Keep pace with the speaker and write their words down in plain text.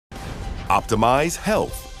optimize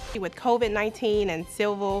health. With COVID-19 and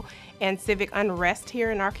civil and civic unrest here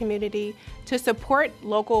in our community, to support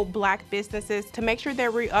local Black businesses to make sure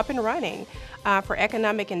they're up and running for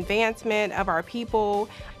economic advancement of our people,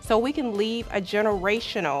 so we can leave a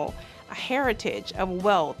generational heritage of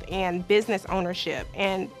wealth and business ownership,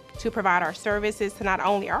 and to provide our services to not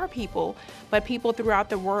only our people, but people throughout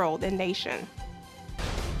the world and nation.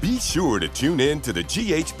 Be sure to tune in to the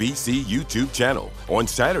GHBC YouTube channel on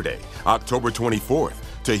Saturday, October 24th,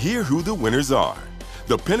 to hear who the winners are.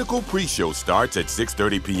 The Pinnacle pre-show starts at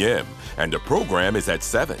 6:30 p.m. and the program is at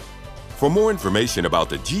 7. For more information about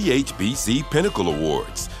the GHBC Pinnacle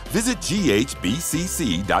Awards, visit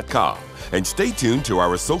ghbcc.com and stay tuned to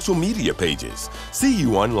our social media pages. See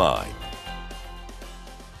you online.